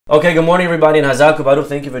Okay, good morning everybody, and Hazak Baruch.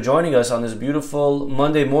 Thank you for joining us on this beautiful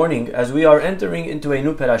Monday morning as we are entering into a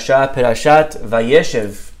new Perashat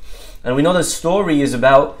Vayeshev. And we know the story is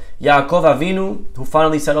about Yaakov Avinu, who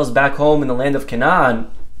finally settles back home in the land of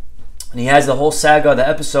Canaan. And he has the whole saga, the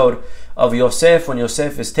episode of Yosef, when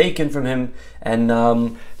Yosef is taken from him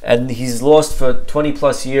and he's lost for 20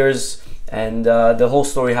 plus years, and the whole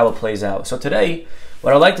story, how it plays out. So today,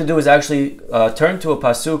 what I'd like to do is actually turn to a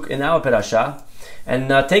pasuk in our Perashah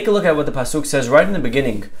and take a look at what the pasuk says right in the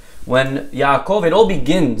beginning. When Yaakov, it all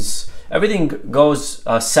begins, everything goes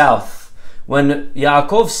south. When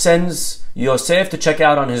Yaakov sends Yosef to check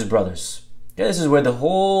out on his brothers. Okay, this is where the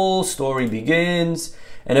whole story begins.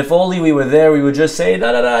 And if only we were there, we would just say,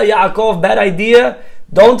 Yaakov, bad idea.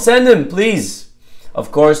 Don't send him, please.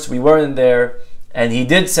 Of course, we weren't there, and he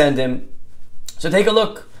did send him. So take a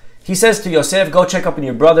look. He says to Yosef, go check up on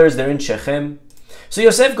your brothers. They're in Shechem. So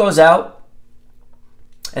Yosef goes out,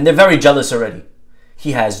 and they're very jealous already.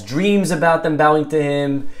 He has dreams about them bowing to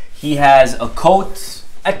him. He has a coat,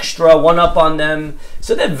 extra, one up on them.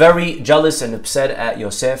 So they're very jealous and upset at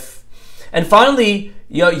Yosef. And finally,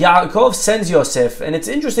 Yaakov sends Yosef. And it's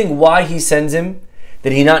interesting why he sends him.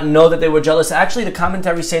 Did he not know that they were jealous? Actually, the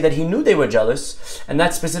commentaries say that he knew they were jealous. And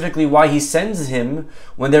that's specifically why he sends him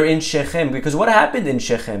when they're in Shechem. Because what happened in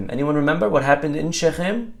Shechem? Anyone remember what happened in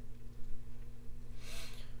Shechem?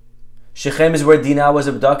 Shechem is where Dinah was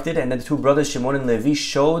abducted, and the two brothers Shimon and Levi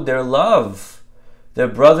showed their love, their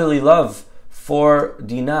brotherly love for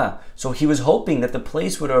Dinah. So he was hoping that the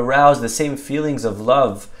place would arouse the same feelings of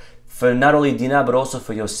love for not only Dinah but also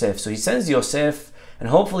for Yosef. So he sends Yosef, and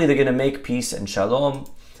hopefully they're going to make peace and shalom.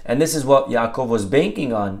 And this is what Yaakov was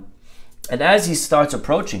banking on. And as he starts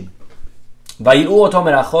approaching, Vayiru oto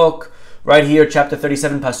merachok, right here, chapter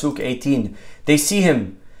 37, pasuk 18, they see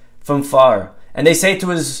him from far. And they say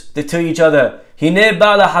to each other, Hine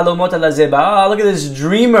ba'ala halomot alazeh. Look at this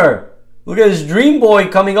dreamer. Look at this dream boy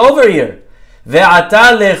coming over here.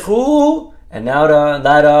 Ve'ata lechu. And now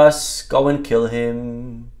let us go and kill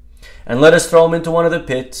him. And let us throw him into one of the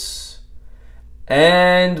pits.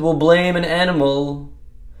 And we'll blame an animal.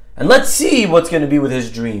 And let's see what's going to be with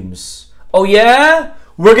his dreams. Oh yeah?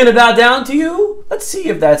 We're going to bow down to you? Let's see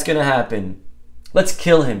if that's going to happen. Let's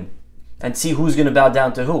kill him. And see who's going to bow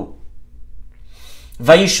down to who.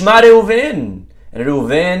 Vayishma Reuven, and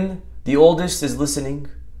Reuven, the oldest, is listening.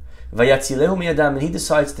 Vayatzilehu miyadam, and he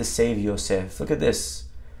decides to save Yosef. Look at this.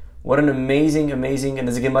 What an amazing, and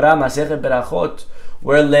there's a Gemara, Masechet Berachot,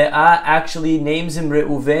 where Leah actually names him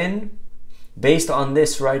Reuven based on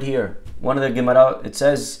this right here. One of the Gemara, it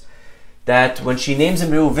says that when she names him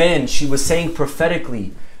Reuven, she was saying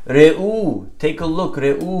prophetically, Re'u, take a look,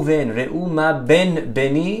 Reuven, Re'u ma ben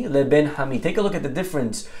beni le ben hami. Take a look at the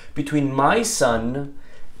difference between my son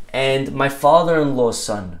and my father-in-law's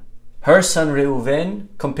son. Her son Reuven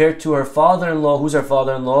compared to her father-in-law. Who's her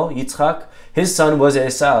father-in-law? Yitzchak. His son was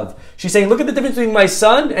Esav. She's saying, look at the difference between my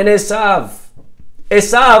son and Esav.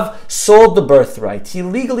 Esav sold the birthright. He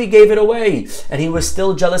legally gave it away, and he was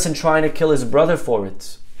still jealous and trying to kill his brother for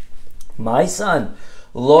it. My son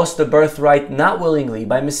lost the birthright not willingly,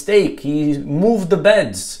 by mistake. He moved the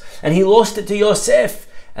beds and he lost it to Yosef.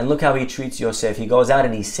 And look how he treats Yosef. He goes out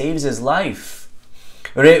and he saves his life.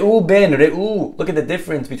 Re'u ben, Re'u. Look at the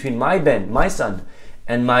difference between my ben, my son,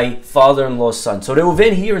 and my father-in-law's son. So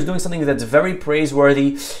Reuven here is doing something that's very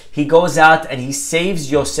praiseworthy. He goes out and he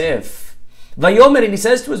saves Yosef. Vayomer, and he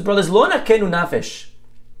says to his brothers, Lo nakenu nafesh.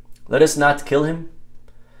 Let us not kill him.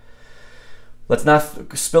 Let's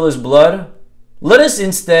not spill his blood. Let us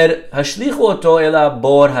instead, hashlichu oto ela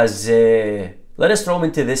bor hazeh. Let us throw him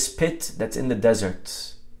into this pit that's in the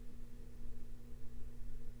desert.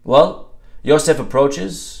 Well, Yosef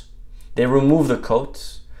approaches. They remove the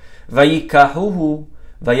coat. Vayikahuhu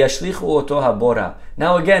vayashlichu oto habora.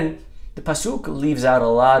 Now again, the pasuk leaves out a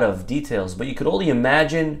lot of details, but you could only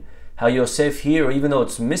imagine how Yosef here, even though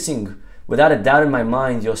it's missing, without a doubt in my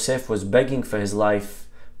mind, Yosef was begging for his life.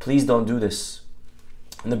 Please don't do this.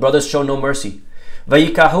 And the brothers show no mercy.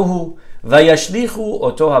 Vayikahuhu, vayashlichu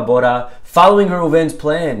oto habora. Following Reuven's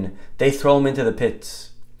plan, they throw him into the pit.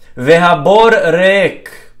 Vehabor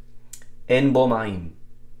rek en bo ma'im.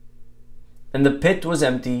 And the pit was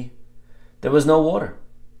empty. There was no water.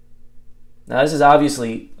 Now this is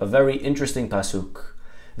obviously a very interesting pasuk.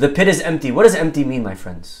 The pit is empty. What does empty mean, my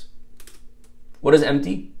friends? What is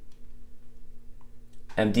empty?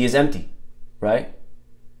 Empty is empty, right?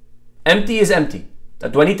 Empty is empty.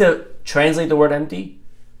 Do I need to translate the word empty?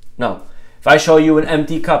 No. If I show you an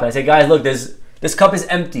empty cup and I say, guys, look, this cup is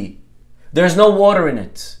empty. There's no water in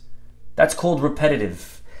it. That's called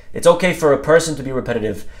repetitive. It's okay for a person to be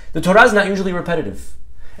repetitive. The Torah is not usually repetitive.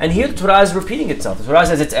 And here the Torah is repeating itself. The Torah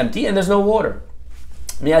says it's empty and there's no water.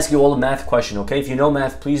 Let me ask you all a math question, okay? If you know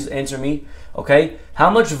math, please answer me, okay? How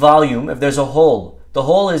much volume, if there's a hole, the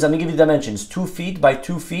hole is, let me give you the dimensions, 2 feet by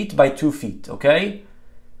 2 feet by 2 feet, okay?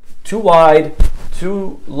 2 wide,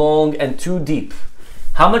 2 long, and 2 deep.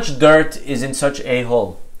 How much dirt is in such a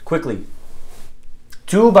hole? Quickly.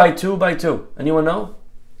 2 by 2 by 2. Anyone know?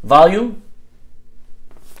 Volume?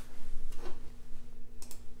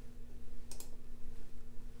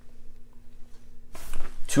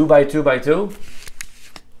 Two by 2 by 2.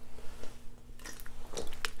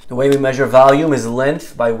 The way we measure volume is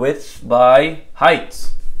length by width by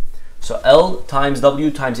height. So L times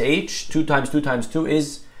W times H, 2 times 2 times 2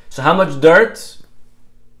 is, so how much dirt?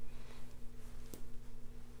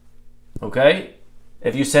 Okay,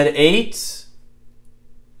 if you said 8,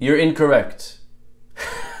 you're incorrect.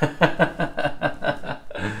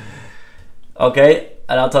 Okay,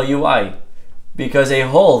 and I'll tell you why. Because a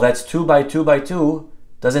hole that's 2 by 2 by 2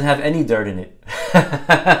 doesn't have any dirt in it.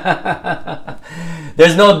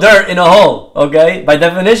 There's no dirt in a hole, okay? By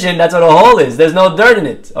definition, that's what a hole is. There's no dirt in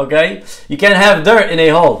it, okay? You can't have dirt in a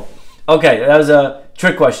hole. Okay, that was a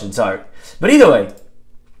trick question, sorry. But either way,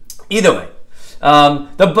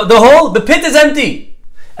 the pit is empty,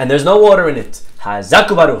 and there's no water in it.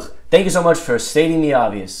 Hazaku Baruch. Thank you so much for stating the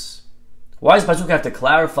obvious. Why does Pasuk have to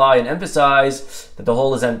clarify and emphasize that the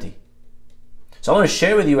hole is empty? So I want to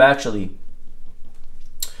share with you actually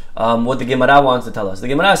what the Gemara wants to tell us. The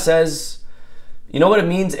Gemara says, you know what it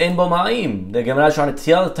means, En bo ma'im? The Gemara is trying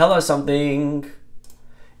to tell us something.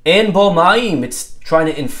 En bo ma'im, it's trying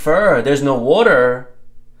to infer there's no water,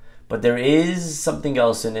 but there is something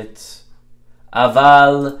else in it.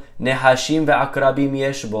 Aval nehashim ve'akrabim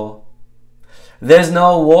yesh bo. There's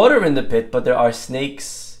no water in the pit, but there are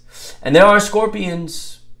snakes, and there are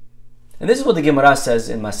scorpions. And this is what the Gemara says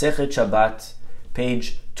in Masechet Shabbat,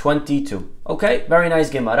 page 22. Okay, very nice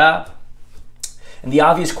Gemara. And the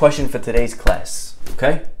obvious question for today's class,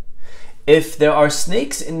 okay? If there are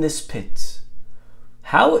snakes in this pit,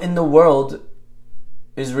 how in the world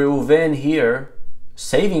is Reuven here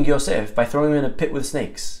saving Yosef by throwing him in a pit with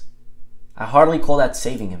snakes? I hardly call that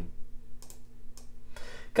saving him.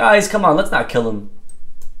 Guys, come on, let's not kill him.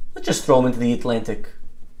 Let's just throw him into the Atlantic.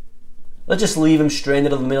 Let's just leave him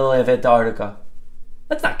stranded in the middle of Antarctica.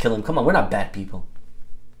 Let's not kill him. Come on, we're not bad people.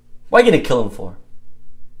 Why are you going to kill him for?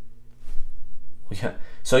 Yeah.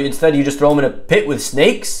 So instead you just throw him in a pit with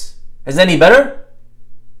snakes? Is that any better?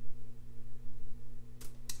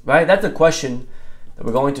 Right? That's the question that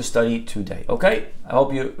we're going to study today. Okay? I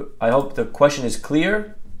hope the question is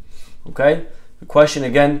clear. Okay? The question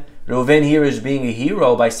again, Reuven here is being a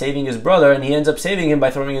hero by saving his brother, and he ends up saving him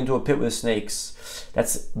by throwing him into a pit with snakes.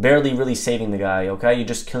 That's barely really saving the guy, okay? You're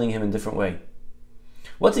just killing him in a different way.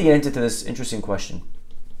 What's the answer to this interesting question?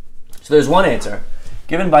 So there's one answer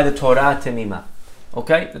given by the Torah Temimah.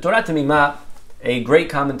 Okay? The Torah Temimah, a great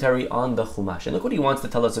commentary on the Chumash. And look what he wants to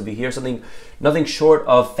tell us over here, something nothing short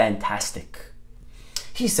of fantastic.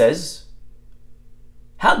 He says,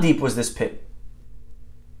 how deep was this pit?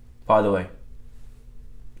 By the way,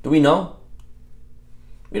 do we know?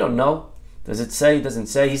 We don't know. Does it say? Doesn't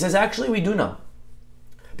say. He says, actually, we do know.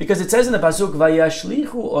 Because it says in the Pasuk,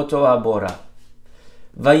 Vayashlichu oto abora.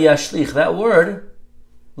 Vayashlich, that word,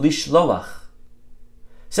 lishloach.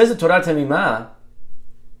 Says the Torah Temimah,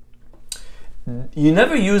 you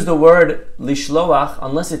never use the word lishloach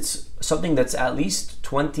unless it's something that's at least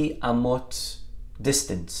 20 amot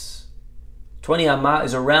distance. 20 amah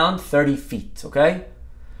is around 30 feet, okay?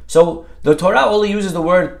 So the Torah only uses the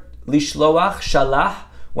word lishloach, shalach,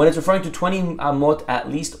 when it's referring to 20 amot at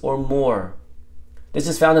least or more. This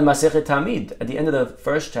is found in Masechet Tamid, at the end of the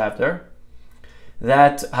first chapter,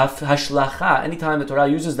 that hashlacha, anytime the Torah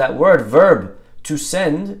uses that word, verb, to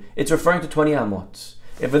send, it's referring to 20 amot.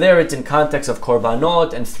 If there it's in context of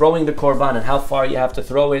korbanot and throwing the korban and how far you have to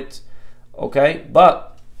throw it, okay?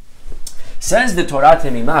 But, says the Torah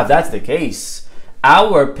Temimah, if that's the case,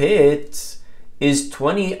 our pit is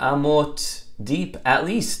 20 amot deep at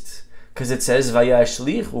least, because it says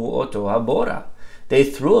Vayashlichu oto habora. They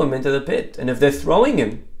threw him into the pit, and if they're throwing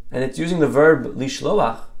him, and it's using the verb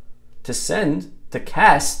lishloach, to send, to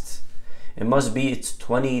cast, it must be it's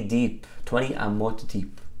 20 deep, 20 amot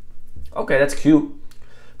deep. Okay, that's cute,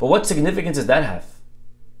 but what significance does that have?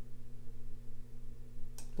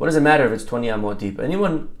 What does it matter if it's 20 amot deep?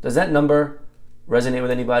 Anyone, does that number resonate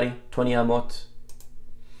with anybody? 20 amot?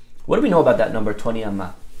 What do we know about that number, 20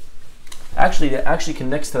 amma? Actually, that actually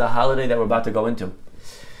connects to the holiday that we're about to go into.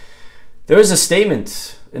 There is a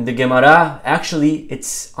statement in the Gemara, actually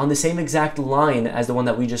it's on the same exact line as the one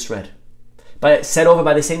that we just read, but said over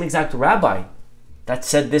by the same exact rabbi. that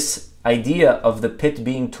said this idea of the pit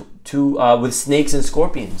being with snakes and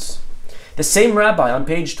scorpions. The same rabbi on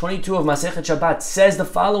page 22 of Masechet Shabbat says the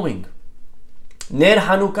following: Ner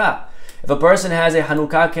Hanukkah. If a person has a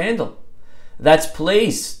Hanukkah candle that's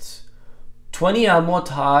placed 20 amot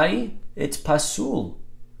high, it's pasul.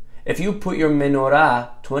 If you put your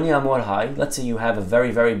menorah 20 amot high, let's say you have a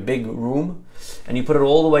very, very big room, and you put it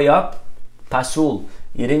all the way up, pasul.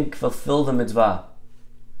 You didn't fulfill the mitzvah.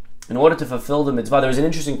 In order to fulfill the mitzvah, there's an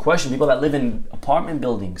interesting question. People that live in apartment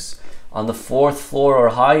buildings on the 4th floor or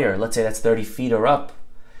higher, let's say that's 30 feet or up,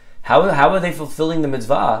 how are they fulfilling the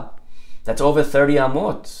mitzvah that's over 30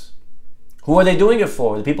 amot? Who are they doing it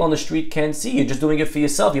for? The people on the street can't see. You're just doing it for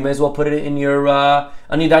yourself. You may as well put it in your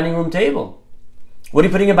on your dining room table. What are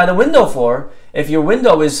you putting it by the window for if your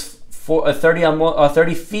window is for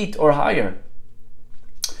 30 feet or higher?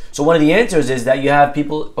 So one of the answers is that you have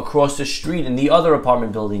people across the street in the other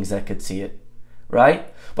apartment buildings that could see it,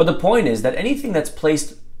 right? But the point is that anything that's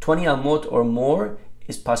placed 20 amot or more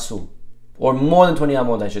is pasul. Or more than 20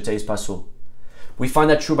 amot, I should say, is pasul. We find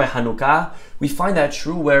that true by Hanukkah. We find that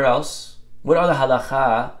true where else? What other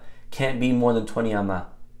halacha can't be more than 20 amah?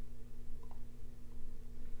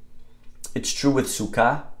 It's true with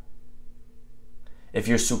sukkah. If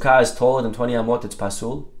your sukkah is taller than 20 amot, it's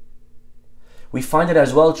pasul. We find it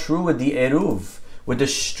as well true with the eruv, with the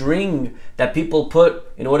string that people put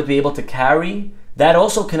in order to be able to carry. That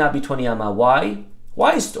also cannot be 20 amah. Why?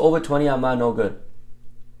 Why is over 20 amah no good?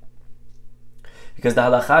 Because the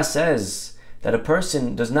halacha says that a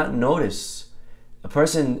person does not notice, a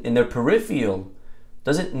person in their peripheral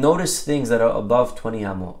doesn't notice things that are above 20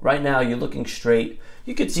 amot. Right now, you're looking straight.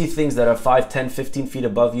 You could see things that are 5, 10, 15 feet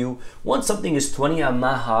above you. Once something is 20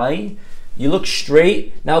 amah high, you look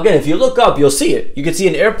straight. Now again, if you look up, you'll see it. You could see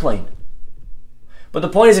an airplane. But the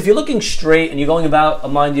point is, if you're looking straight and you're going about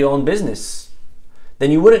mind your own business, then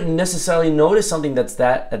you wouldn't necessarily notice something that's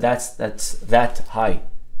that high.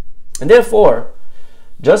 And therefore,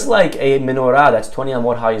 just like a menorah that's 20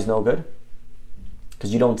 amot high is no good,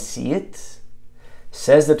 because you don't see it,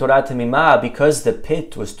 says the Torah Tamimah, because the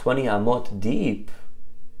pit was 20 amot deep,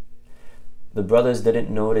 the brothers didn't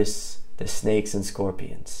notice the snakes and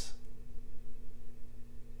scorpions.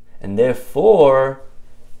 And therefore,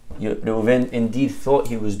 Reuven indeed thought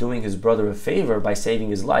he was doing his brother a favor by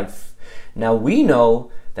saving his life. Now we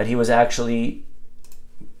know that there was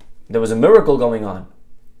a miracle going on,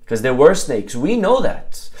 because there were snakes. We know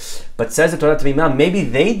that. But says the Torah Tamimah, maybe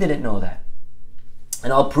they didn't know that.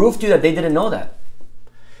 And I'll prove to you that they didn't know that.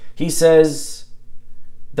 He says,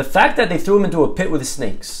 the fact that they threw him into a pit with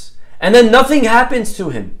snakes, and then nothing happens to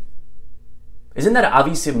him, isn't that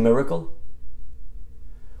obviously a miracle?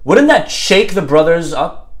 Wouldn't that shake the brothers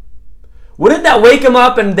up? Wouldn't that wake them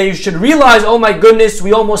up and they should realize, oh my goodness,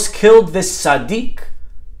 we almost killed this Sadiq?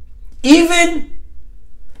 Even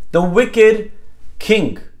the wicked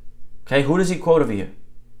king. Okay, who does he quote over here?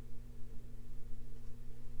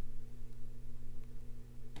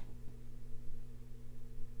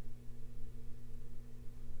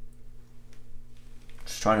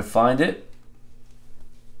 Trying to find it.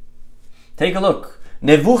 Take a look.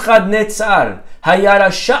 Nebuchadnezzar,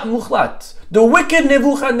 Hayarasha Muchlat, the wicked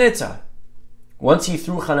Nebuchadnezzar. Once he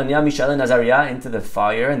threw Hananiah, Mishael, and Azariah into the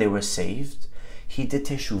fire and they were saved, he did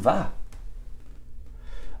teshuvah.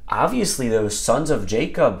 Obviously, the sons of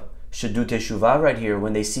Jacob should do teshuvah right here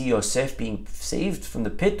when they see Yosef being saved from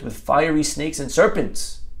the pit with fiery snakes and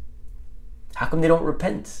serpents. How come they don't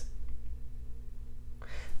repent?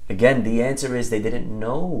 Again, the answer is they didn't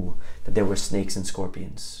know that there were snakes and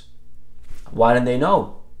scorpions. Why didn't they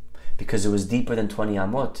know? Because it was deeper than 20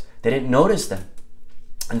 amot. They didn't notice them.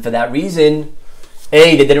 And for that reason,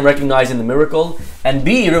 A, they didn't recognize in the miracle, and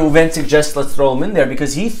B, Reuven suggests let's throw him in there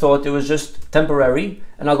because he thought it was just temporary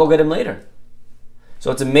and I'll go get him later.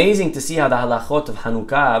 So it's amazing to see how the halachot of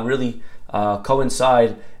Hanukkah really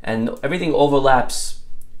coincide and everything overlaps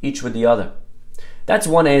each with the other. That's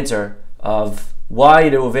one answer of why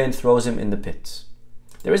Reuven throws him in the pit.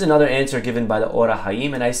 There is another answer given by the Or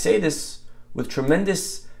HaHaim, and I say this with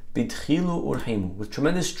tremendous bidchilu urhimu, with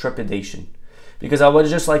tremendous trepidation, because I would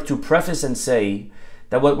just like to preface and say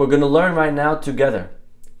that what we're going to learn right now together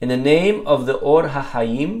in the name of the Or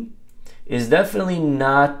HaHaim is definitely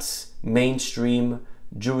not mainstream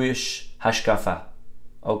Jewish hashkafa.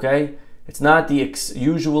 Okay? It's not the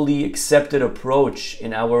usually accepted approach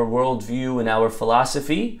in our worldview, in our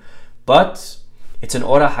philosophy, but it's an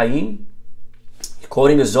Or HaHaim,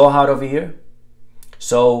 quoting the Zohar over here.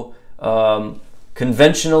 So,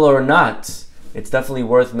 conventional or not, it's definitely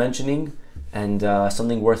worth mentioning and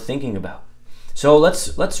something worth thinking about. So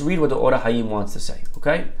let's read what the Or HaHaim wants to say.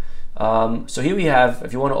 Okay, So here we have,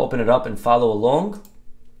 if you want to open it up and follow along.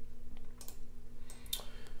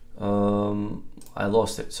 I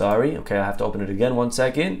lost it, sorry. Okay, I have to open it again, 1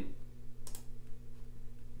 second.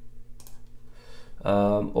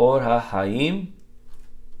 Or HaHayim.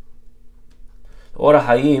 Or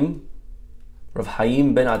HaHayim, Rav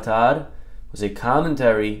Hayim ben Attar, was a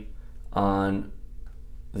commentary on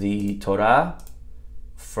the Torah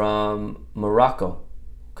from Morocco.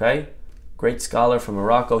 Okay? Great scholar from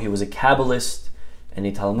Morocco. He was a Kabbalist and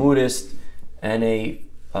a Talmudist and a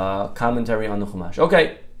commentary on the Chumash.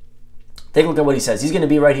 Okay, take a look at what he says. He's going to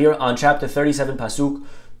be right here on chapter 37, Pasuk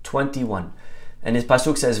 21. And his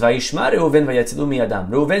Pasuk says, Vayishma Reuven vayatzilu mi'adam.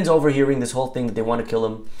 Reuven's overhearing this whole thing that they want to kill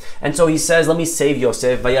him. And so he says, let me save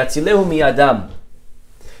Yosef. Vayatzilehu mi'adam.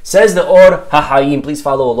 Says the Or HaHayim. Please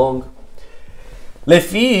follow along.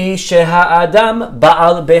 Lefi sheha'adam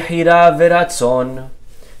ba'al behira veratzon.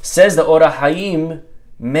 Says the Or HaHayim,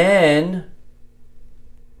 man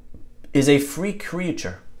is a free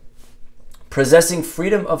creature, possessing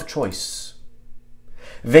freedom of choice.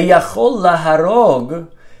 Veyachol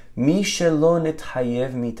laharog mi shelo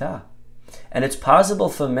nithayev mita. And it's possible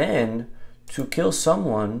for man to kill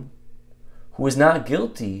someone who is not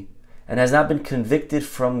guilty and has not been convicted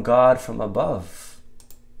from God from above.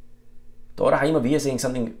 The Or HaHayim over here is saying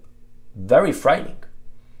something very frightening.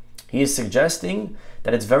 He is suggesting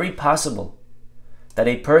that it's very possible that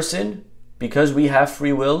a person, because we have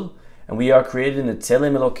free will and we are created in the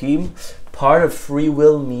Tzelem Elokim, part of free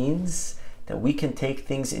will means that we can take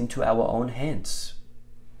things into our own hands.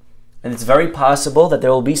 And it's very possible that there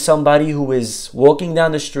will be somebody who is walking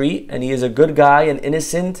down the street and he is a good guy and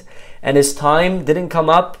innocent and his time didn't come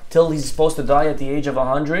up till he's supposed to die at the age of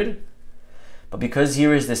 100. But because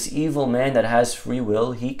here is this evil man that has free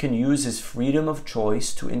will, he can use his freedom of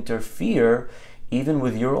choice to interfere even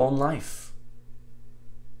with your own life.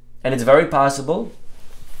 And it's very possible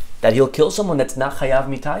that he'll kill someone that's not chayav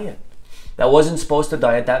mitayeh, that wasn't supposed to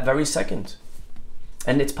die at that very second.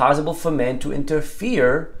 And it's possible for man to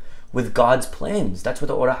interfere with God's plans. That's what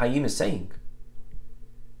the Or HaHayim is saying.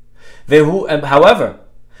 However,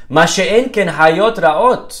 Mashe'en ken hayot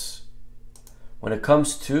ra'ot, when it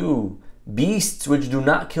comes to beasts which do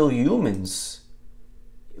not kill humans,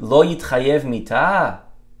 lo yitchayev mita,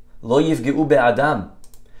 lo yifgeu be'adam.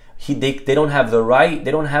 They don't have the right,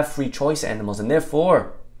 they don't have free choice, animals, and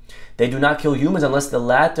therefore they do not kill humans unless the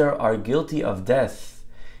latter are guilty of death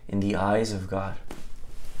in the eyes of God.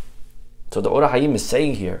 So the Or HaHayim is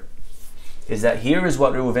saying here is that here is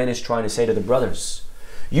what Reuven is trying to say to the brothers.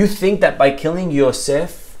 You think that by killing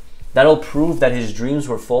Yosef, that'll prove that his dreams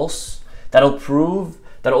were false? That'll prove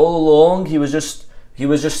that all along he was just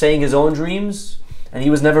saying his own dreams and he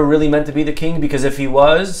was never really meant to be the king, because if he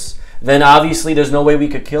was, then obviously there's no way we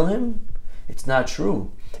could kill him? It's not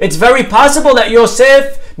true. It's very possible that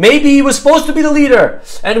Yosef, maybe he was supposed to be the leader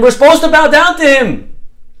and we're supposed to bow down to him.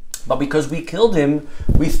 But because we killed him,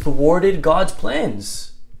 we thwarted God's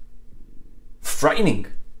plans. Frightening.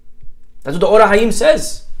 That's what the Or HaHayim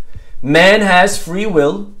says. Man has free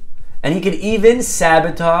will and he can even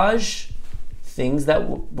sabotage things that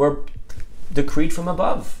were decreed from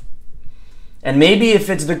above. And maybe if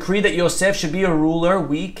it's decreed that Yosef should be a ruler,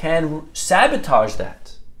 we can sabotage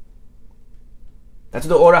that. That's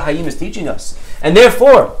what the Or HaHayim is teaching us. And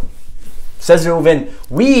therefore, says Reuven,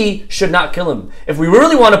 we should not kill him. If we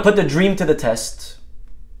really want to put the dream to the test,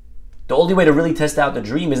 the only way to really test out the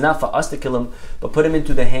dream is not for us to kill him, but put him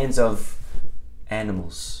into the hands of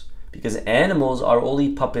animals. Because animals are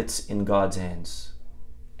only puppets in God's hands.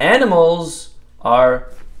 Animals are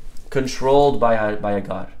controlled by a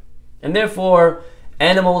God. And therefore,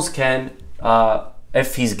 animals can,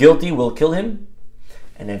 if he's guilty, we'll kill him.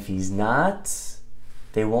 And if he's not,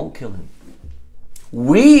 they won't kill him.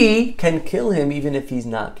 We can kill him even if he's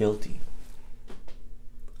not guilty.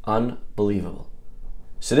 Unbelievable.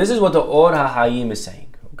 So this is what the Or HaHayim is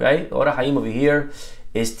saying. Okay? The Or HaHayim over here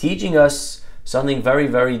is teaching us something very,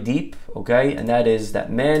 very deep. Okay? And that is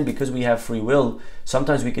that man, because we have free will,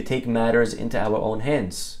 sometimes we could take matters into our own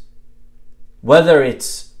hands. Whether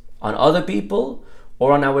it's on other people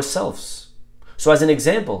or on ourselves. So as an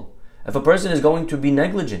example, if a person is going to be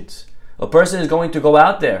negligent, a person is going to go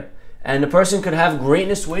out there, and a person could have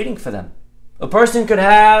greatness waiting for them. A person could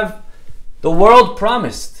have the world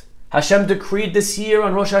promised. Hashem decreed this year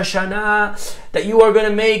on Rosh Hashanah that you are going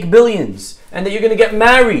to make billions, and that you're going to get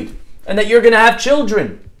married, and that you're going to have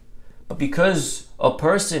children. But because a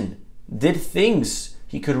person did things,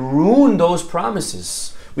 he could ruin those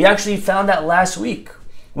promises. We actually found that last week.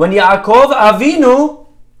 When Yaakov Avinu,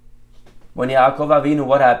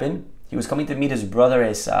 what happened? He was coming to meet his brother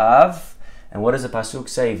Esav, And what does the pasuk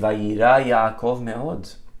say? Vayira Yaakov me'od.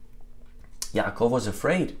 Yaakov was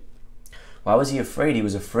afraid. Why was he afraid? He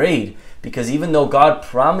was afraid because even though God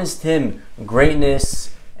promised him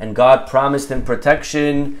greatness, and God promised him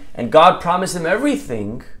protection, and God promised him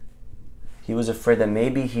everything, he was afraid that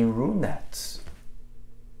maybe he ruined that.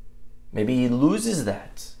 Maybe he loses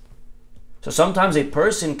that. So sometimes a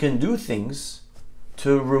person can do things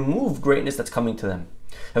to remove greatness that's coming to them.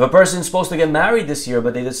 If a person is supposed to get married this year,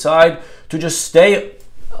 but they decide to just stay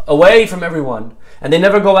away from everyone, and they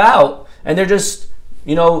never go out, and they're just,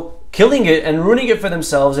 killing it and ruining it for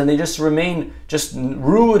themselves, and they just remain just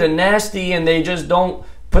rude and nasty, and they just don't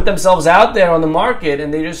put themselves out there on the market,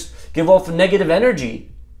 and they just give off negative energy.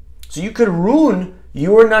 So you could ruin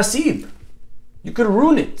your nasib. You could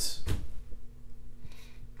ruin it.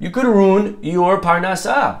 You could ruin your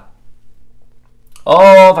parnasah.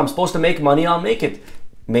 Oh, if I'm supposed to make money, I'll make it.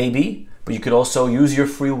 Maybe, but you could also use your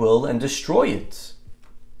free will and destroy it.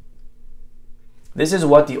 This is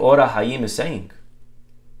what the Ora Hayim is saying.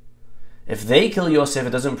 If they kill Yosef,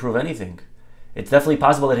 it doesn't prove anything. It's definitely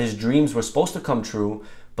possible that his dreams were supposed to come true,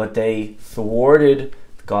 but they thwarted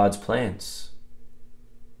God's plans.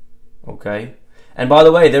 Okay? And by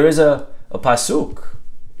the way, there is a pasuk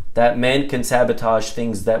that man can sabotage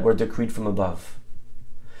things that were decreed from above.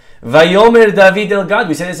 Vayomer David el Gad.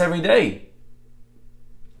 We say this every day.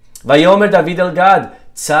 Vayomer David el Gad.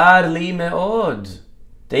 Tsar li me'od.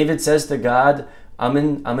 David says to God, I'm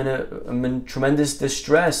in tremendous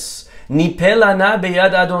distress. Nipelana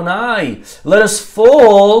beyad Adonai. Let us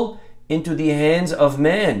fall into the hands of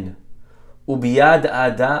men. Ubiyad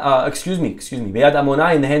Adam. Beyad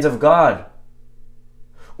Amonai, in the hands of God.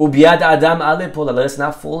 Ubiyad Adam alepola. Let us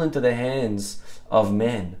not fall into the hands of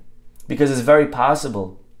men, because it's very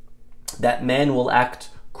possible that man will act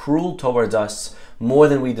cruel towards us more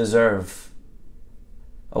than we deserve.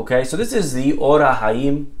 Okay, so this is the Ora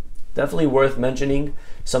Hayim. Definitely worth mentioning.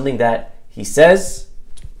 Something that he says.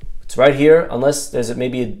 It's right here, unless there's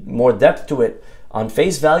maybe more depth to it. On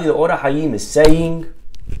face value, the Ora Hayim is saying,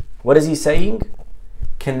 what is he saying?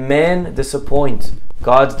 Can man disappoint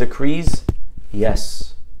God's decrees?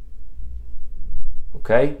 Yes.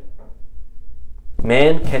 Okay?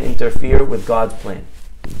 Man can interfere with God's plan.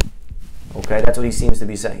 Okay, that's what he seems to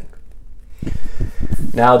be saying.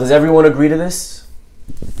 Now, does everyone agree to this?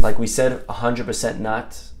 Like we said, 100%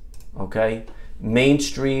 not. Okay?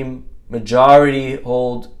 Mainstream, majority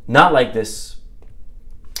hold not like this.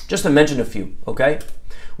 Just to mention a few, okay?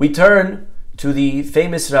 We turn to the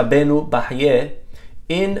famous Rabbeinu Bahye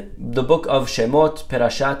in the book of Shemot,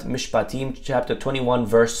 Perashat Mishpatim, chapter 21,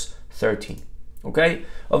 verse 13. Okay?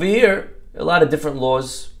 Over here, a lot of different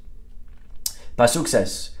laws. Pasuk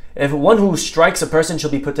says, if one who strikes a person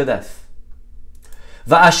shall be put to death.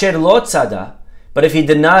 Va'asher lo tzada, but if he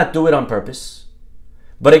did not do it on purpose,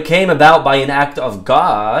 but it came about by an act of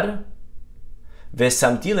God,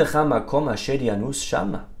 ve'samti lecha makom asher yanus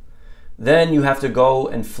shama, then you have to go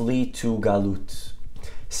and flee to Galut.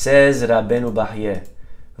 Says Rabbeinu Bahye,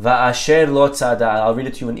 Va'asher lo tzada. I'll read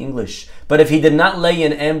it to you in English. But if he did not lay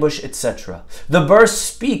in ambush, etc. The verse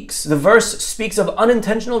speaks of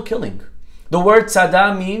unintentional killing. The word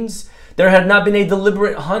tzada means there had not been a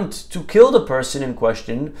deliberate hunt to kill the person in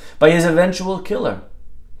question by his eventual killer.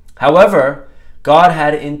 However, God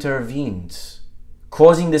had intervened,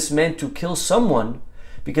 causing this man to kill someone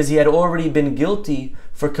because he had already been guilty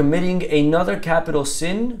for committing another capital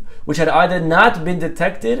sin which had either not been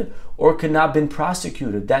detected or could not been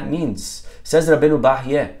prosecuted. That means, says Rabbeinu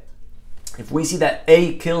Bahye, if we see that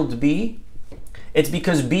A killed B, it's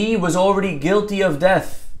because B was already guilty of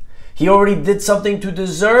death. He already did something to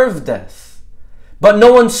deserve death. But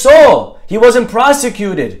no one saw. He wasn't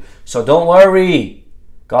prosecuted. So don't worry.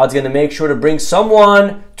 God's going to make sure to bring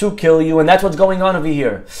someone to kill you. And that's what's going on over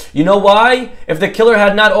here. You know why? If the killer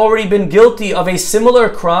had not already been guilty of a similar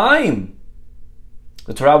crime,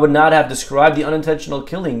 the Torah would not have described the unintentional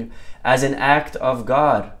killing as an act of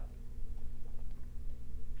God,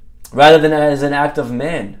 rather than as an act of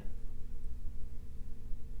man.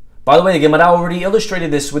 By the way, the Gemara already illustrated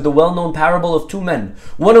this with the well-known parable of two men,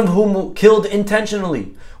 one of whom killed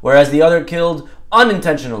intentionally, whereas the other killed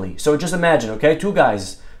unintentionally. So just imagine, okay, two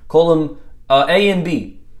guys, call them A and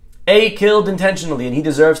B. A killed intentionally and he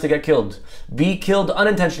deserves to get killed. B killed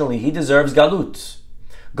unintentionally, he deserves galut.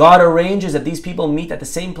 God arranges that these people meet at the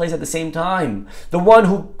same place at the same time. The one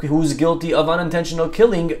who's guilty of unintentional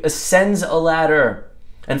killing ascends a ladder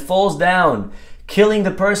and falls down, killing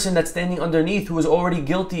the person that's standing underneath who is already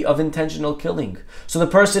guilty of intentional killing. So the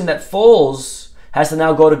person that falls has to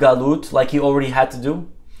now go to galut like he already had to do.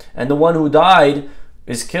 And the one who died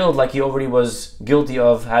is killed like he already was guilty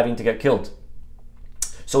of having to get killed.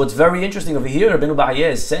 So it's very interesting over here. Rabbeinu Ba'ye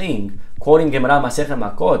is saying, quoting Gemara Masechet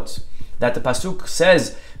Makot, that the pasuk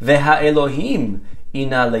says, "Veha Elohim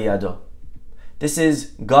ina leyado." This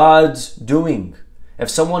is God's doing. If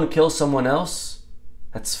someone kills someone else,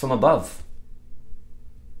 that's from above.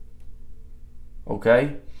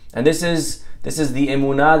 Okay, and this is the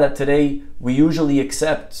emunah that today we usually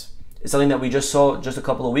accept. It's something that we just saw just a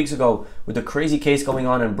couple of weeks ago with the crazy case going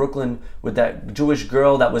on in Brooklyn with that Jewish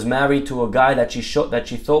girl that was married to a guy that she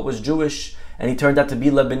thought was Jewish, and he turned out to be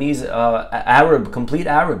Lebanese, Arab, complete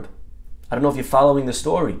Arab. I don't know if you're following the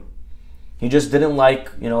story. He just didn't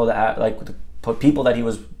like, the people that he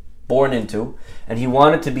was born into, and he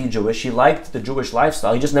wanted to be Jewish. He liked the Jewish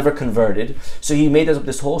lifestyle. He just never converted. So he made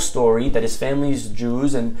this whole story that his family's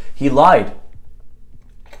Jews, and he lied.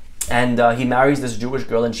 And he marries this Jewish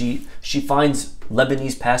girl, and she finds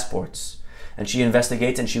Lebanese passports, and she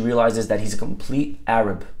investigates, and she realizes that he's a complete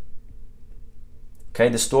Arab. Okay,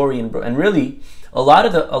 the story, and really, a lot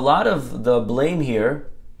of the blame here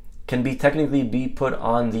can technically be put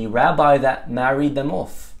on the rabbi that married them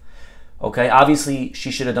off. Okay, obviously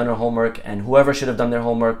she should have done her homework, and whoever should have done their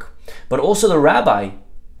homework, but also the rabbi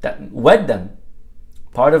that wed them.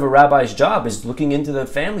 Part of a rabbi's job is looking into the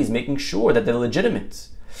families, making sure that they're legitimate.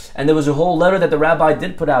 And there was a whole letter that the rabbi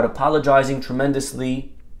did put out, apologizing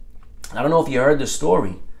tremendously. I don't know if you heard this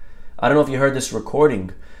story. I don't know if you heard this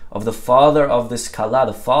recording of the father of this kala,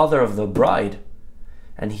 the father of the bride.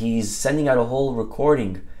 And he's sending out a whole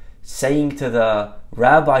recording saying to the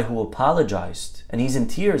rabbi who apologized, and he's in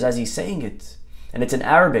tears as he's saying it. And it's in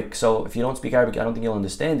Arabic, so if you don't speak Arabic, I don't think you'll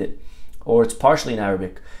understand it. Or it's partially in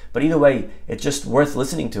Arabic. But either way, it's just worth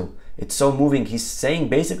listening to. It's so moving. He's saying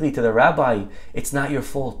basically to the rabbi, it's not your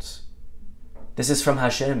fault. This is from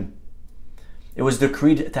Hashem. It was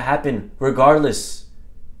decreed to happen regardless.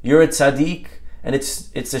 You're a tzaddik, and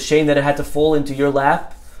it's a shame that it had to fall into your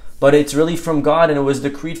lap, but it's really from God, and it was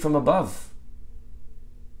decreed from above.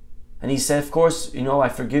 And he said, of course, I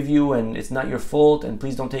forgive you, and it's not your fault, and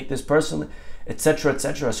please don't take this personally, etc.,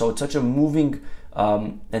 etc. So it's such a moving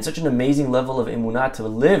and such an amazing level of emunah to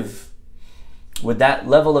live with that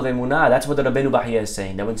level of emunah. That's what the Rabbeinu Ba'ye is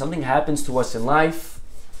saying, that when something happens to us in life,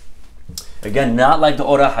 again, not like the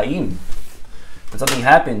Ora Hayim, when something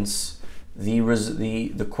happens,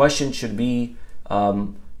 the question should be,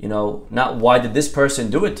 not why did this person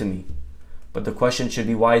do it to me, but the question should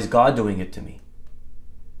be, why is God doing it to me?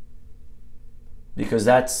 Because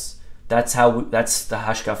that's the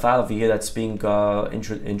hashkafa over here that's being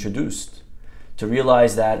introduced. To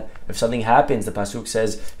realize that if something happens, the pasuk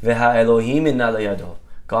says, "Veha Elohim inna leyado."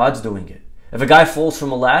 God's doing it. If a guy falls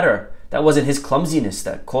from a ladder, that wasn't his clumsiness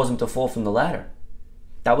that caused him to fall from the ladder.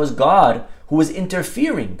 That was God who was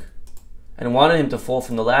interfering and wanted him to fall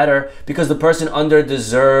from the ladder because the person under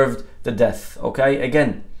deserved the death. Okay,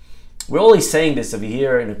 again, we're always saying this over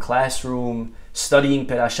here in a classroom, studying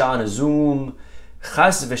Perashah on a Zoom.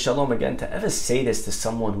 Chas v'shalom, again, to ever say this to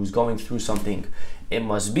someone who's going through something, it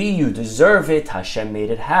must be, you deserve it, Hashem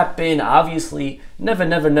made it happen, obviously, never,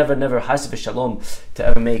 chas v'shalom, to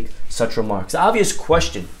ever make such remarks. The obvious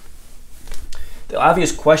question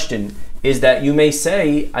is that you may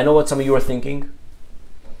say, I know what some of you are thinking.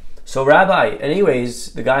 So Rabbi,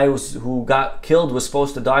 anyways, the guy who got killed was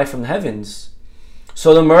supposed to die from the heavens.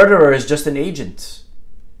 So the murderer is just an agent.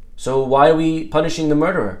 So why are we punishing the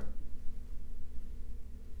murderer?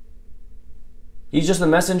 He's just a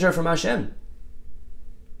messenger from Hashem.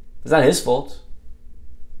 It's not his fault.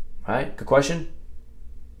 Right? Good question.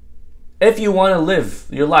 If you want to live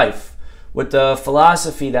your life with the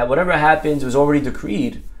philosophy that whatever happens was already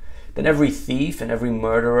decreed, then every thief and every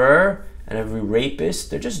murderer and every rapist,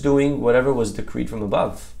 they're just doing whatever was decreed from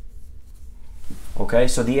above. Okay,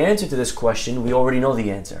 so the answer to this question, we already know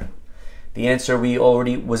the answer. The answer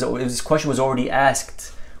this question was already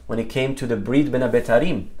asked when it came to the Brit Ben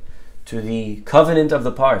Abetarim, to the covenant of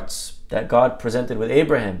the parts that God presented with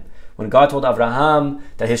Abraham. When God told Abraham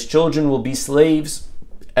that his children will be slaves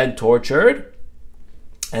and tortured,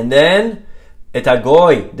 and then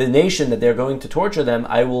etagoy, the nation that they're going to torture them,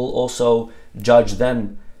 I will also judge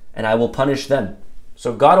them and I will punish them.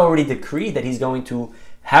 So God already decreed that he's going to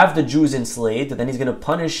have the Jews enslaved, and then he's going to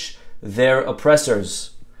punish their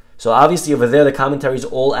oppressors. So obviously over there the commentaries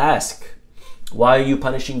all ask, why are you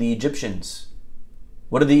punishing the Egyptians?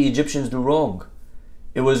 What did the Egyptians do wrong?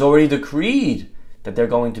 It was already decreed that they're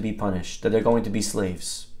going to be punished, that they're going to be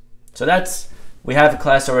slaves. So we have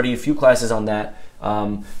a few classes on that.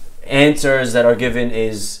 Answers that are given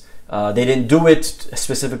is they didn't do it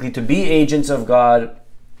specifically to be agents of God.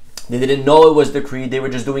 They didn't know it was decreed. They were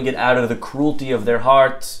just doing it out of the cruelty of their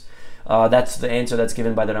hearts. That's the answer that's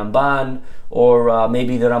given by the Ramban. Or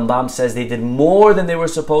maybe the Rambam says they did more than they were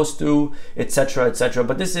supposed to, etc., etc.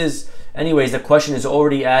 But this is, anyways, the question is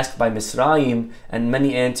already asked by Mizrahi, and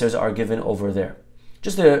many answers are given over there.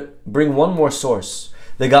 Just to bring one more source,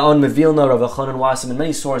 the Gaon Mevilna, Rav Chanan Wasim, and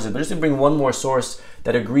many sources, but just to bring one more source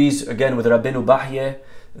that agrees again with Rabbeinu Bahye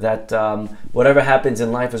that whatever happens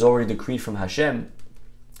in life is already decreed from Hashem,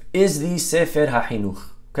 is the Sefer HaChinuch.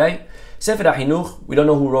 Okay, Sefer HaChinuch, we don't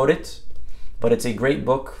know who wrote it, but it's a great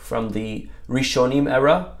book from the Rishonim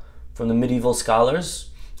era, from the medieval scholars.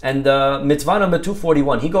 And mitzvah number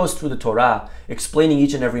 241, he goes through the Torah, explaining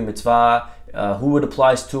each and every mitzvah, who it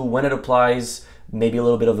applies to, when it applies, maybe a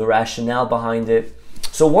little bit of the rationale behind it.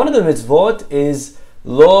 So one of the mitzvot is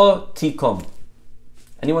lo tikom.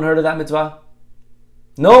 Anyone heard of that mitzvah?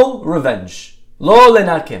 No revenge. Lo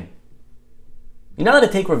lenakim. You're not allowed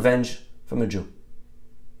to take revenge from a Jew.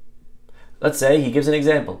 Let's say, he gives an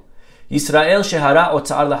example. Yisrael shehara o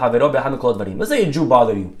tza'ar lahavero b'ham kol dvarim. Let's say a Jew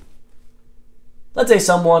bothered you. Let's say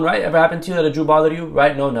someone, right? Ever happened to you that a Jew bothered you?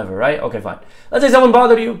 Right? No, never, right? Okay, fine. Let's say someone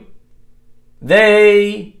bothered you.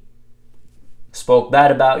 They spoke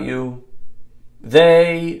bad about you.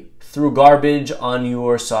 They threw garbage on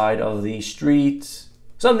your side of the street.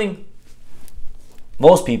 Something.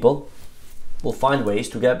 Most people will find ways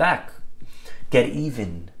to get back. Get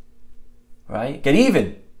even. Right? Get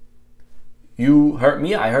even. You hurt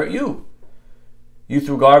me, I hurt you. You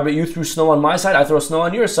threw garbage, you threw snow on my side, I throw snow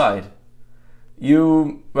on your side.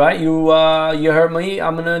 You hurt me,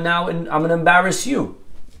 I'm gonna embarrass you.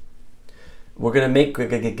 We're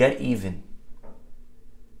gonna get even.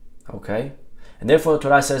 Okay? And therefore the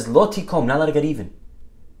Torah says, lo tikom, not allowed to get even.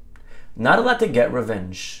 Not allowed to get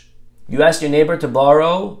revenge. You ask your neighbor to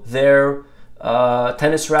borrow their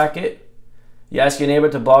tennis racket. You ask your neighbor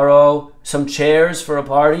to borrow some chairs for a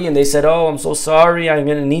party, and they said, oh, I'm so sorry, I'm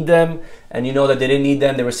going to need them. And you know that they didn't need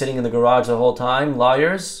them, they were sitting in the garage the whole time,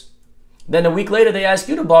 liars. Then a week later, they ask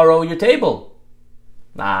you to borrow your table.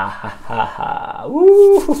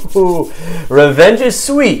 Ooh, revenge is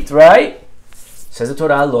sweet, right? Says the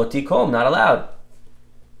Torah, lo tikom, not allowed.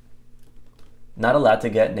 Not allowed to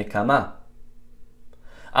get nekama.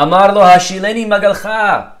 Amar lo hashileni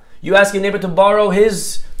magalcha. You ask your neighbor to borrow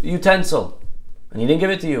his utensil, and he didn't give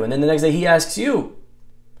it to you. And then the next day he asks you.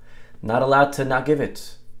 Not allowed to not give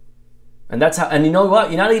it. And that's how, and you know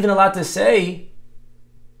what? You're not even allowed to say,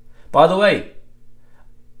 by the way,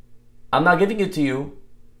 I'm not giving it to you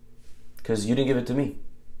because you didn't give it to me.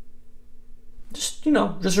 Just,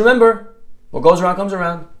 just remember, what goes around comes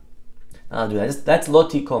around. I'll do that. That's lo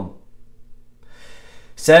tikom.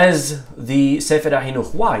 Says the Sefer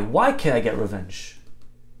HaChinuch. Why? Why can't I get revenge?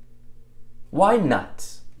 Why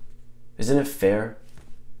not? Isn't it fair?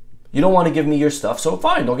 You don't want to give me your stuff, so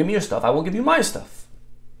fine, don't give me your stuff. I won't give you my stuff.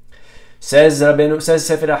 Says Sefer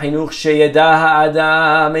HaChinuch, Sheyeda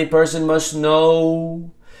ha'adam, a person must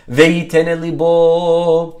know, ve'yiten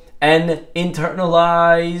libo, and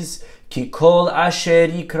internalize, ki kol asher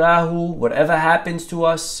yikrahu, whatever happens to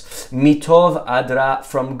us, mitov adra,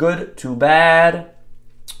 from good to bad,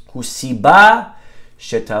 husiba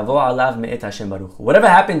shetavo alav me'et Hashem baruch. Whatever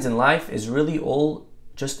happens in life is really all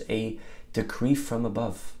just a decree from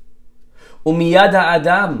above. Umiyad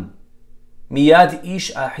ha'adam, miyad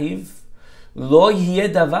ish ahiv, lo yeh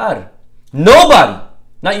davar. Nobody,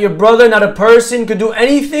 not your brother, not a person, could do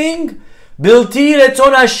anything bilti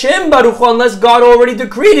retzon Hashem baruch hu, unless God already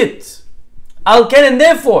decreed it. Al ken, and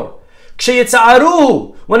therefore,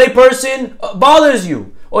 ksheyetzaruhu, when a person bothers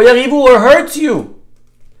you, or yarivu, or hurts you,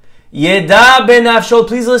 yeda benafsho,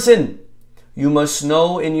 please listen, you must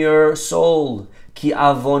know in your soul, ki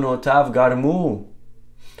avonotav garmu.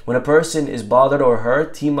 When a person is bothered or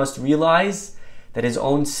hurt, he must realize that his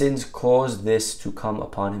own sins caused this to come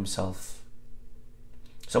upon himself.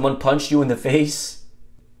 Someone punched you in the face.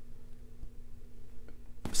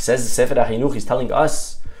 Says the Sefer HaChinuch, he's telling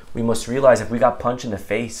us, we must realize if we got punched in the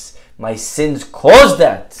face, my sins caused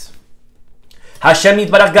that. Hashem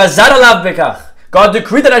yitbarach gazar alav bekach. God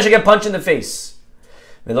decreed that I should get punched in the face.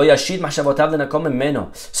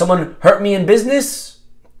 Someone hurt me in business.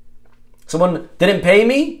 Someone didn't pay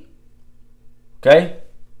me. Okay?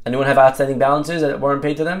 Anyone have outstanding balances that weren't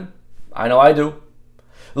paid to them? I know I do.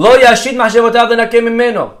 A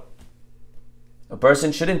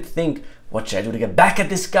person shouldn't think, what should I do to get back at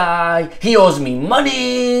this guy? He owes me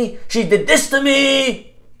money. She did this to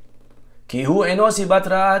me. This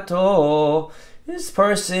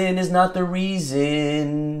person is not the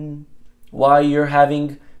reason why you're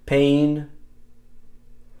having pain.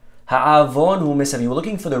 Ha'avon hu mesav. You're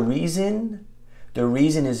looking for the reason. The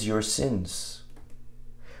reason is your sins.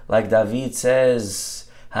 Like David says,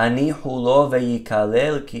 Hanihu lo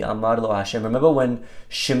veyikalel ki amar lo Hashem. Remember when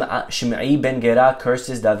Shimei ben Gera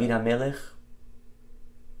curses David HaMelech?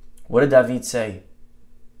 What did David say?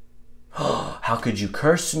 Oh, how could you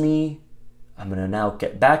curse me? I'm going to now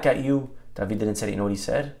get back at you. David didn't say it. You know what he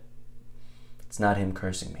said? It's not him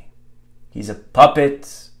cursing me. He's a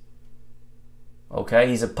puppet. Okay,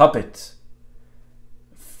 he's a puppet.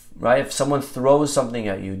 Right? If someone throws something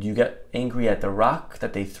at you, do you get angry at the rock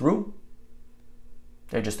that they threw?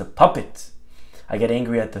 They're just a puppet. I get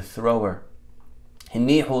angry at the thrower.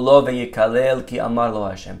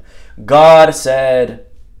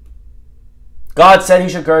 God said he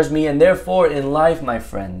should curse me, and therefore in life, my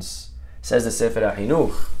friends, says the Sefer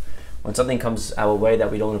HaChinuch, when something comes our way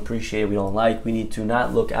that we don't appreciate, we don't like, we need to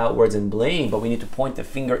not look outwards and blame, but we need to point the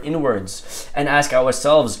finger inwards and ask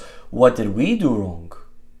ourselves, what did we do wrong?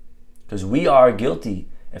 Because we are guilty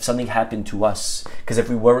if something happened to us. Because if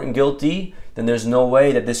we weren't guilty, then there's no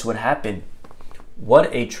way that this would happen. What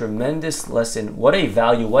a tremendous lesson, what a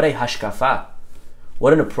value, what a hashkafa,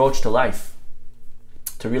 what an approach to life.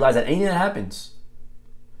 To realize that anything that happens,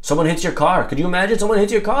 someone hits your car. Could you imagine someone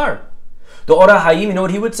hits your car? The Ora Hayim, you know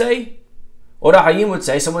what he would say? Ora Hayim would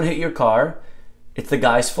say, someone hit your car, it's the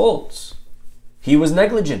guy's fault. He was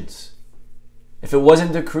negligent. If it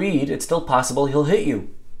wasn't decreed, it's still possible he'll hit you.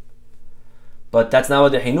 But that's not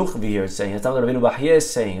what the Chinuch over here is saying. That's not what Rabbi Vayeshev is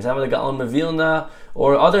saying. It's not what the Gaon Mevilna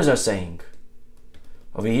or others are saying.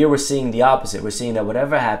 Over here we're seeing the opposite. We're seeing that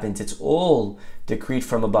whatever happens, it's all decreed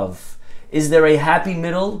from above. Is there a happy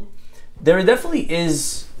middle? There definitely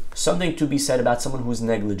is something to be said about someone who's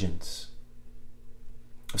negligent.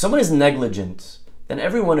 If someone is negligent, then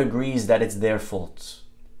everyone agrees that it's their fault.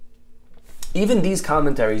 Even these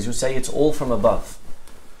commentaries who say it's all from above.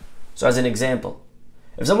 So as an example,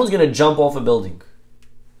 if someone's going to jump off a building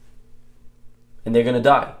and they're going to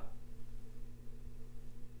die,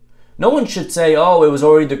 no one should say, oh, it was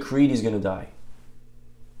already decreed he's going to die.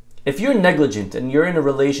 If you're negligent and you're in a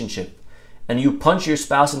relationship and you punch your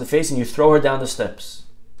spouse in the face and you throw her down the steps,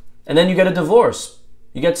 and then you get a divorce,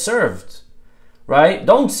 you get served, right?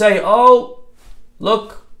 Don't say, oh,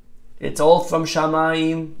 look, it's all from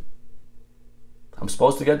Shamayim. I'm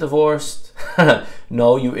supposed to get divorced.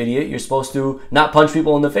 No, you idiot. You're supposed to not punch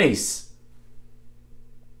people in the face.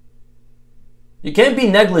 You can't be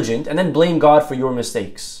negligent and then blame God for your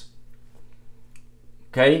mistakes.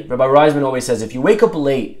 Okay? Rabbi Reisman always says, if you wake up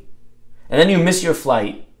late and then you miss your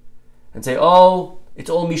flight and say, oh, it's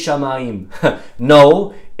all mishamayim.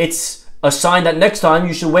 No, it's a sign that next time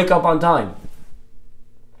you should wake up on time.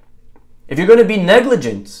 If you're going to be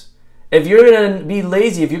negligent, if you're going to be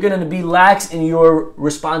lazy, if you're going to be lax in your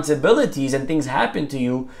responsibilities and things happen to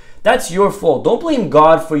you, that's your fault. Don't blame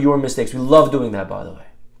God for your mistakes. We love doing that, by the way.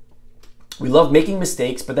 We love making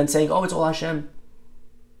mistakes, but then saying, oh, it's all Hashem.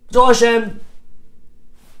 It's all Hashem.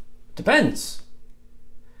 Depends.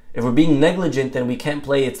 If we're being negligent, then we can't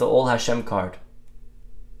play it's the all Hashem card.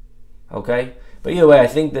 Okay? But either way, I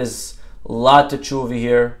think there's a lot to chew over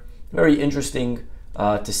here. Very interesting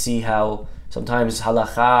to see how sometimes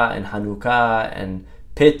halacha and Hanukkah and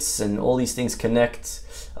pits and all these things connect.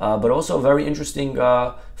 But also a very interesting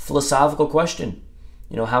philosophical question.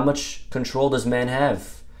 You know, how much control does man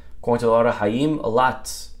have? According to the Ora Hayim, a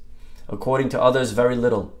lot. According to others, very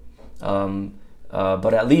little.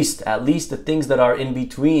 But at least the things that are in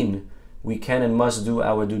between, we can and must do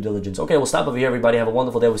our due diligence. Okay, we'll stop over here, everybody. Have a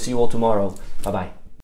wonderful day. We'll see you all tomorrow. Bye-bye.